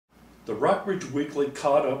the Rockbridge Weekly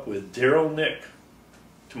caught up with Darryl Knick,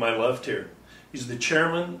 to my left here. He's the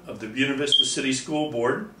chairman of the Buena Vista City School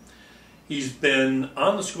Board. He's been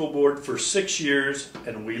on the school board for 6 years,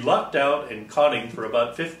 and we lucked out and caught him for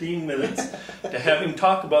about 15 minutes to have him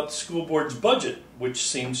talk about the school board's budget, which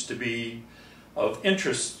seems to be of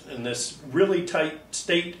interest in this really tight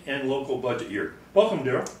state and local budget year. Welcome,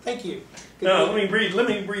 Darryl. Thank you. Now, let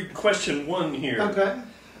me read question 1 here. Okay.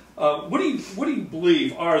 What do you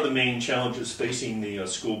believe are the main challenges facing the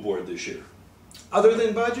school board this year? Other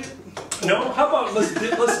than budget? No. How about is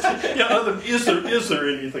there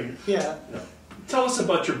anything? Yeah. No. Tell us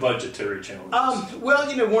about your budgetary challenges. Well,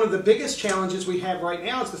 you know, one of the biggest challenges we have right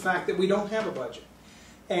now is the fact that we don't have a budget.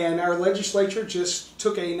 And our legislature just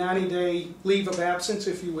took a 90-day leave of absence,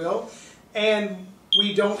 if you will, and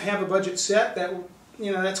we don't have a budget set. That,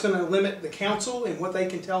 you know, that's going to limit the council and what they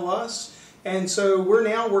can tell us. And so we're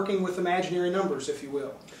now working with imaginary numbers, if you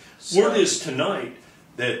will. So, word is tonight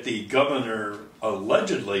that the governor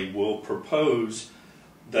allegedly will propose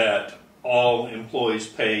that all employees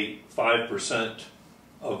pay 5%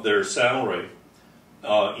 of their salary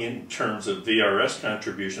in terms of VRS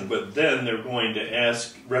contribution, but then they're going to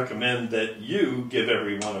recommend that you give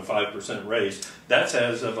everyone a 5% raise. That's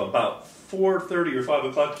as of about 4:30 or 5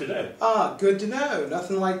 o'clock today. Good to know.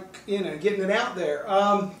 Nothing like, you know, getting it out there.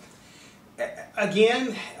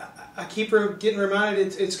 Again, I keep getting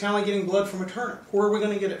reminded it's kind of like getting blood from a turnip. Where are we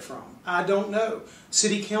going to get it from? I don't know.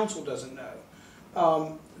 City Council doesn't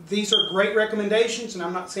know. These are great recommendations, and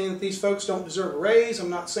I'm not saying that these folks don't deserve a raise. I'm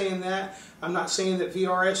not saying that. I'm not saying that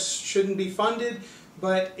VRS shouldn't be funded.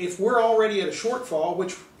 But if we're already at a shortfall,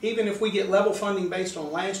 which even if we get level funding based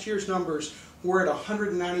on last year's numbers, we're at a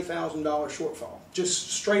 $190,000 shortfall. Just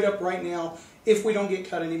straight up right now, if we don't get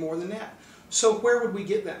cut any more than that. So where would we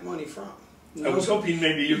get that money from? I was hoping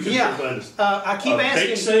maybe you could provide us. I keep asking.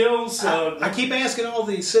 Bake sales. I keep asking all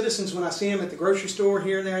the citizens when I see them at the grocery store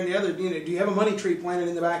here and there and the other. You know, do you have a money tree planted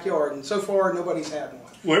in the backyard? And so far, nobody's had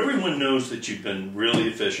one. Well, everyone knows that you've been really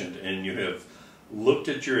efficient and you have looked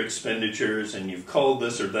at your expenditures and you've called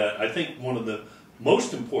this or that. I think one of the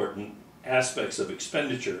most important aspects of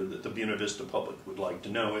expenditure that the Buena Vista public would like to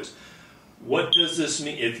know is, what does this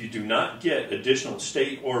mean if you do not get additional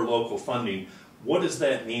state or local funding? What does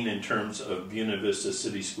that mean in terms of Buena Vista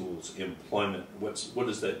City Schools employment? What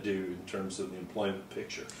does that do in terms of the employment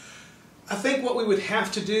picture? I think what we would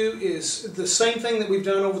have to do is the same thing that we've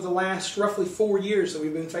done over the last roughly 4 years that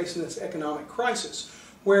we've been facing this economic crisis,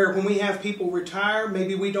 where when we have people retire,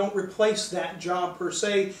 maybe we don't replace that job per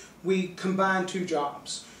se, we combine 2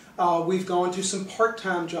 jobs. We've gone to some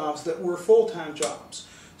part-time jobs that were full-time jobs.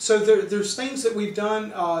 So there's things that we've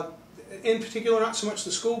done, in particular, not so much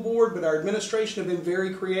the school board, but our administration have been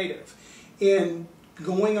very creative in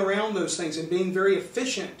going around those things and being very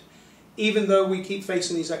efficient, even though we keep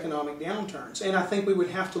facing these economic downturns. And I think we would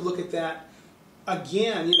have to look at that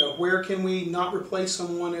again, you know, where can we not replace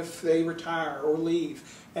someone if they retire or leave,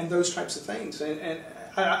 and those types of things. And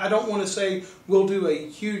I don't want to say we'll do a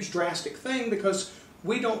huge drastic thing, because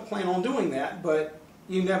we don't plan on doing that, but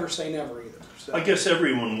you never say never either. So. I guess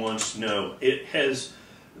everyone wants to know,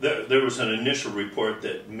 there was an initial report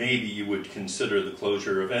that maybe you would consider the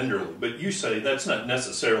closure of Enderley, but you say that's not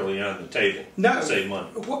necessarily on the table to save money.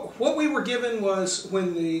 What we were given was,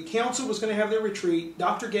 when the council was going to have their retreat,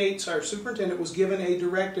 Dr. Gates, our superintendent, was given a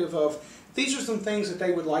directive of, these are some things that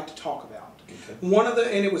they would like to talk about.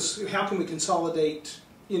 Okay. And it was, how can we consolidate,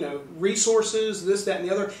 you know, resources, this, that, and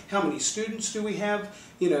the other. How many students do we have?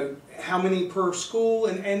 You know, how many per school?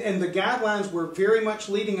 And the guidelines were very much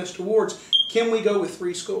leading us towards, can we go with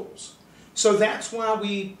 3 schools? So that's why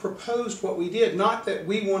we proposed what we did. Not that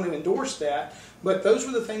we want to endorse that, but those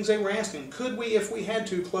were the things they were asking. Could we, if we had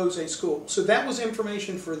to, close a school? So that was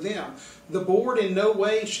information for them. The board in no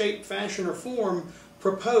way, shape, fashion, or form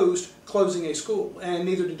proposed closing a school, and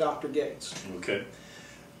neither did Dr. Gates. Okay.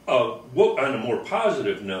 On a more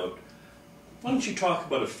positive note, why don't you talk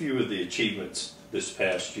about a few of the achievements this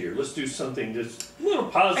past year? Let's do something just a little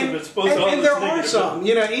positive. And there are some,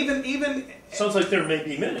 you know, even sounds like there may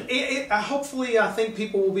be many. Hopefully, I think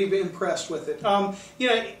people will be impressed with it. You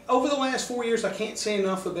know, over the last 4 years, I can't say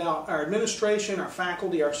enough about our administration, our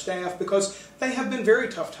faculty, our staff, because they have been very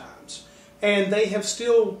tough times. And they have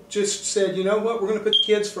still just said, you know what, we're going to put the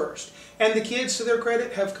kids first. And the kids, to their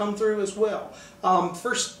credit, have come through as well.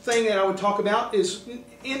 First thing that I would talk about is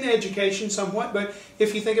in education somewhat, but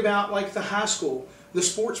if you think about like the high school, the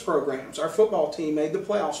sports programs, our football team made the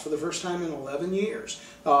playoffs for the first time in 11 years.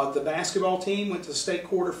 The basketball team went to the state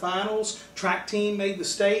quarterfinals. Track team made the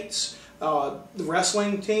states. The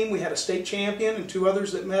wrestling team, we had a state champion and 2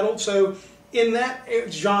 others that medaled. So in that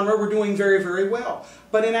genre, we're doing very, very well.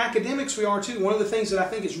 But in academics, we are too. One of the things that I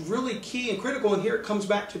think is really key and critical, and here it comes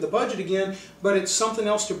back to the budget again, but it's something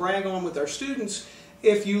else to brag on with our students.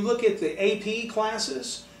 If you look at the AP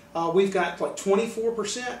classes, we've got like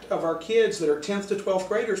 24% of our kids that are 10th to 12th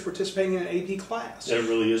graders participating in an AP class. That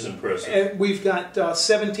really is impressive. And we've got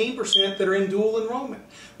 17% that are in dual enrollment.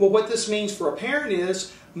 Well, what this means for a parent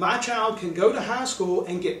is my child can go to high school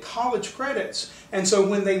and get college credits. And so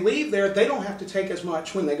when they leave there, they don't have to take as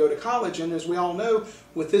much when they go to college. And as we all know,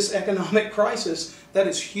 with this economic crisis, that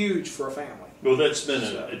is huge for a family. Well, it's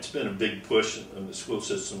been a big push in the school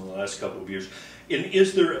system in the last couple of years. And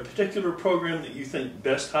is there a particular program that you think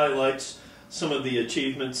best highlights some of the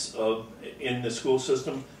achievements in the school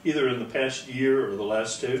system, either in the past year or the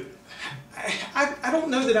last two? I don't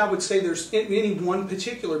know that I would say there's any one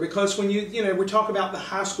particular, because when we talk about the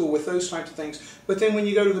high school with those types of things, but then when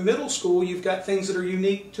you go to the middle school, you've got things that are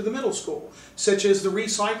unique to the middle school, such as the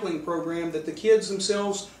recycling program that the kids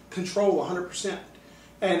themselves control 100%.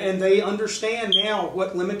 And they understand now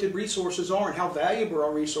what limited resources are and how valuable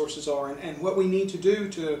our resources are, and what we need to do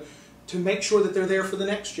to make sure that they're there for the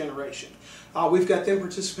next generation. We've got them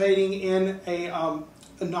participating in a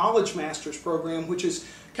Knowledge Masters program, which is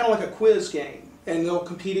kind of like a quiz game, and they'll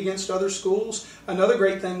compete against other schools. Another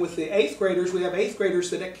great thing with the 8th graders, we have 8th graders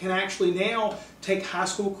that can actually now take high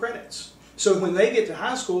school credits. So when they get to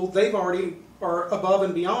high school, they've already are above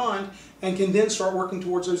and beyond, and can then start working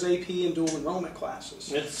towards those AP and dual enrollment classes.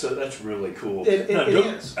 That's really cool. It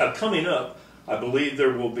is. Coming up, I believe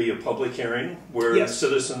there will be a public hearing where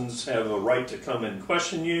citizens have a right to come and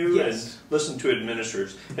question you and listen to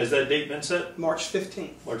administrators. Has that date been set? March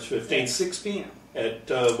 15th. March 15th. At 6 p.m.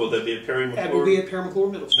 Will that be at Perry McClure? That will be at Perry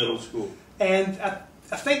McClure Middle School. Middle School. And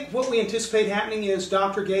I think what we anticipate happening is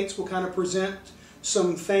Dr. Gates will kind of present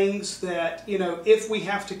some things that, if we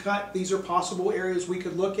have to cut, these are possible areas we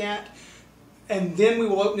could look at. And then we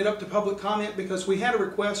will open it up to public comment, because we had a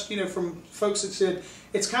request, from folks that said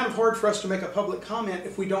it's kind of hard for us to make a public comment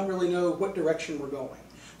if we don't really know what direction we're going.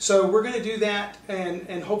 So we're going to do that,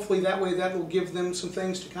 and hopefully that way that will give them some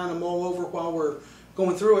things to kind of mull over while we're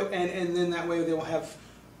going through it, and then that way they will have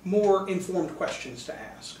more informed questions to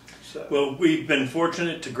ask. So. Well, we've been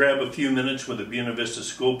fortunate to grab a few minutes with the Buena Vista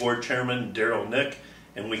School Board Chairman, Darryl Knick,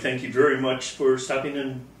 and we thank you very much for stopping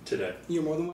in today. You're more than welcome.